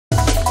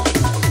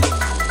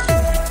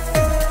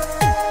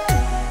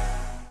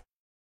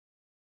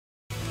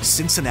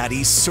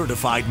Cincinnati's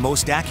certified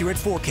most accurate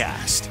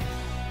forecast.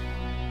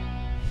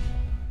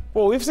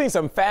 Well, we've seen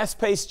some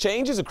fast-paced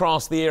changes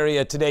across the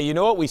area today. You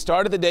know what? We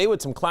started the day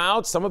with some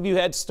clouds. Some of you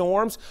had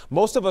storms.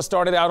 Most of us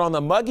started out on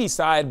the muggy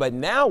side, but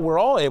now we're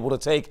all able to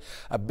take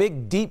a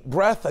big, deep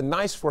breath. A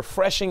nice,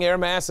 refreshing air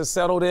mass has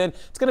settled in.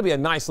 It's going to be a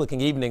nice-looking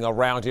evening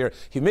around here.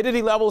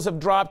 Humidity levels have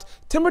dropped.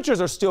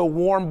 Temperatures are still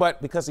warm,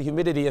 but because the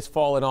humidity has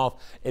fallen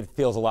off, it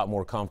feels a lot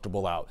more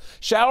comfortable out.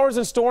 Showers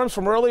and storms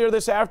from earlier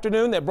this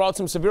afternoon that brought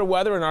some severe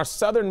weather in our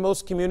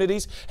southernmost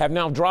communities have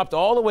now dropped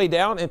all the way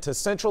down into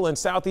central and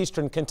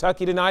southeastern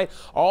Kentucky tonight.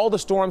 All the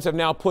storms have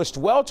now pushed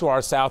well to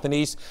our south and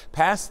east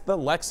past the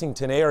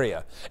Lexington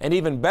area. And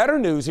even better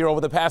news here over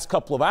the past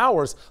couple of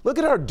hours, look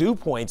at our dew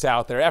points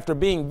out there. After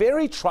being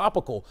very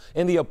tropical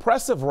in the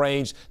oppressive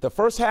range the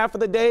first half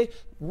of the day,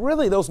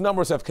 really those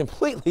numbers have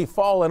completely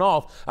fallen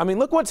off. I mean,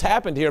 look what's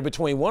happened here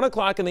between 1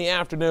 o'clock in the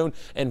afternoon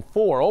and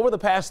 4. Over the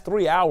past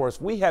 3 hours,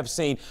 we have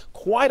seen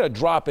quite a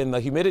drop in the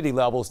humidity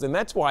levels, and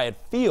that's why it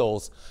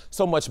feels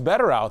so much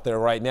better out there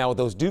right now with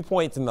those dew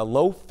points in the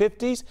low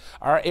 50s.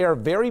 Our air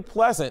very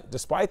pleasant,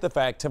 despite the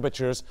fact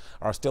temperatures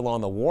are still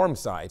on the warm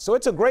side. So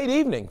it's a great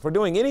evening for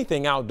doing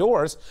anything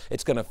outdoors.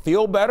 It's going to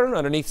feel better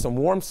underneath some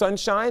warm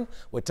sunshine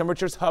with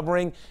temperatures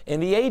hovering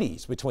in the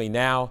 80s between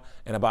now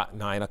and about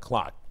 9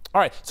 o'clock. All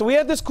right, so we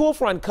had this cool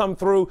front come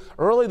through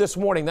early this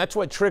morning. That's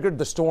what triggered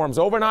the storms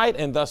overnight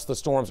and thus the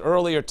storms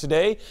earlier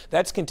today.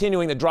 That's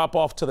continuing to drop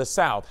off to the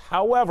south.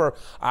 However,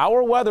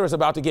 our weather is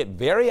about to get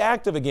very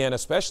active again,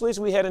 especially as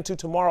we head into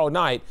tomorrow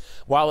night.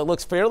 While it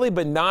looks fairly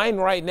benign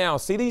right now,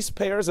 see these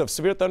pairs of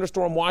severe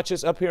thunderstorm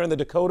watches up here in the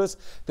Dakotas?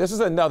 This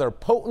is another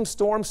potent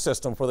storm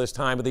system for this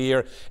time of the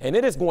year, and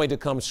it is going to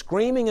come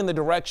screaming in the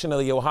direction of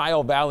the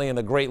Ohio Valley and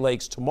the Great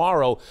Lakes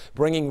tomorrow,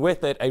 bringing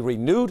with it a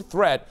renewed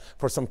threat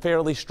for some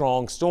fairly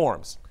strong storms.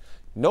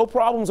 No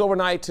problems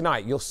overnight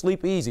tonight. You'll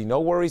sleep easy. No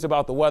worries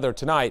about the weather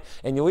tonight.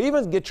 And you'll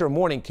even get your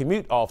morning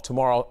commute off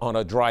tomorrow on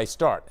a dry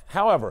start.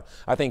 However,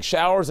 I think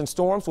showers and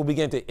storms will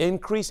begin to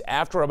increase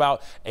after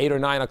about 8 or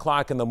 9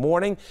 o'clock in the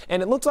morning.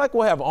 And it looks like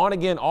we'll have on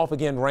again, off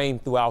again rain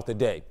throughout the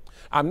day.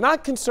 I'm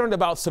not concerned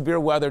about severe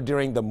weather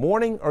during the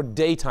morning or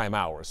daytime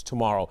hours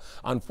tomorrow.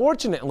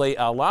 Unfortunately,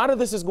 a lot of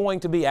this is going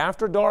to be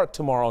after dark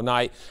tomorrow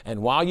night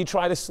and while you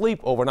try to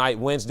sleep overnight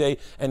Wednesday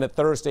and the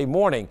Thursday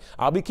morning.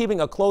 I'll be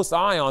keeping a close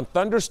eye on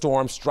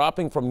thunderstorms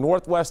dropping from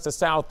northwest to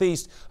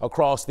southeast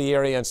across the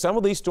area, and some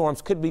of these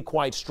storms could be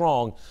quite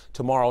strong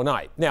tomorrow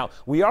night. Now,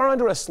 we are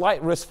under a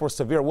slight risk for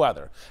severe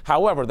weather.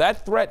 However,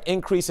 that threat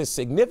increases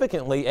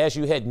significantly as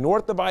you head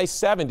north of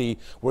I-70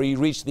 where you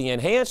reach the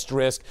enhanced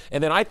risk,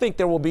 and then I think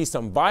there will be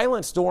some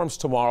violent storms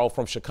tomorrow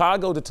from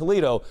Chicago to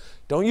Toledo.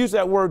 Don't use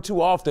that word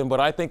too often, but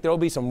I think there will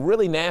be some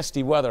really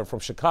nasty weather from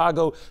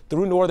Chicago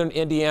through northern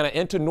Indiana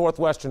into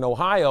northwestern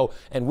Ohio,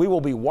 and we will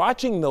be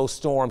watching those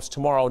storms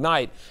tomorrow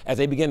night as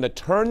they begin to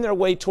turn their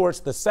way towards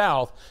the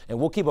south, and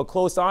we'll keep a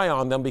close eye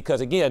on them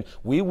because, again,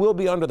 we will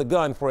be under the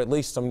gun for at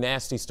least some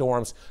nasty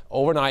storms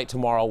overnight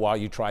tomorrow while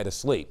you try to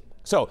sleep.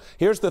 So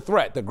here's the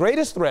threat. The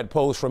greatest threat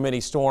posed from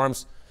any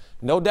storms,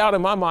 no doubt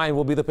in my mind,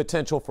 will be the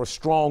potential for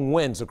strong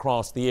winds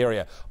across the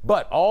area.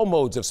 But all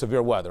modes of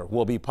severe weather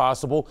will be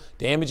possible,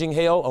 damaging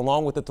hail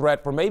along with the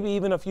threat for maybe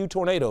even a few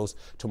tornadoes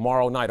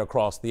tomorrow night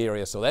across the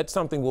area. So that's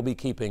something we'll be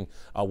keeping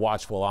a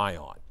watchful eye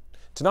on.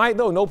 Tonight,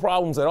 though, no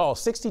problems at all.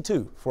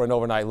 62 for an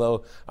overnight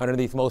low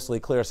underneath mostly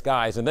clear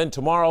skies. And then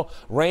tomorrow,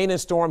 rain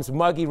and storms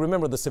muggy.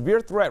 Remember, the severe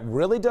threat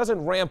really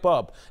doesn't ramp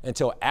up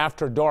until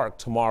after dark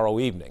tomorrow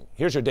evening.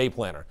 Here's your day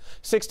planner.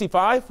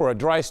 65 for a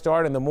dry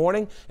start in the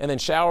morning, and then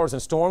showers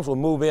and storms will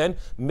move in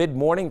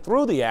mid-morning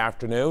through the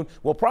afternoon.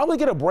 We'll probably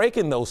get a break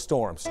in those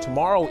storms.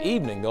 Tomorrow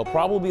evening, there'll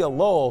probably be a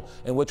lull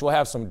in which we'll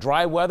have some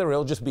dry weather.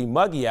 It'll just be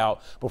muggy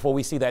out before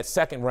we see that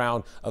second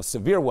round of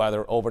severe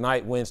weather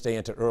overnight Wednesday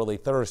into early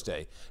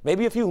Thursday.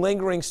 Maybe a few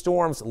lingering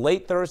storms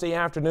late Thursday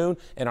afternoon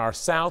in our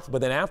south,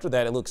 but then after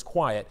that it looks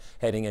quiet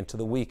heading into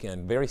the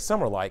weekend. Very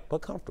summer-like,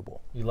 but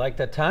comfortable. You like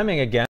that timing again.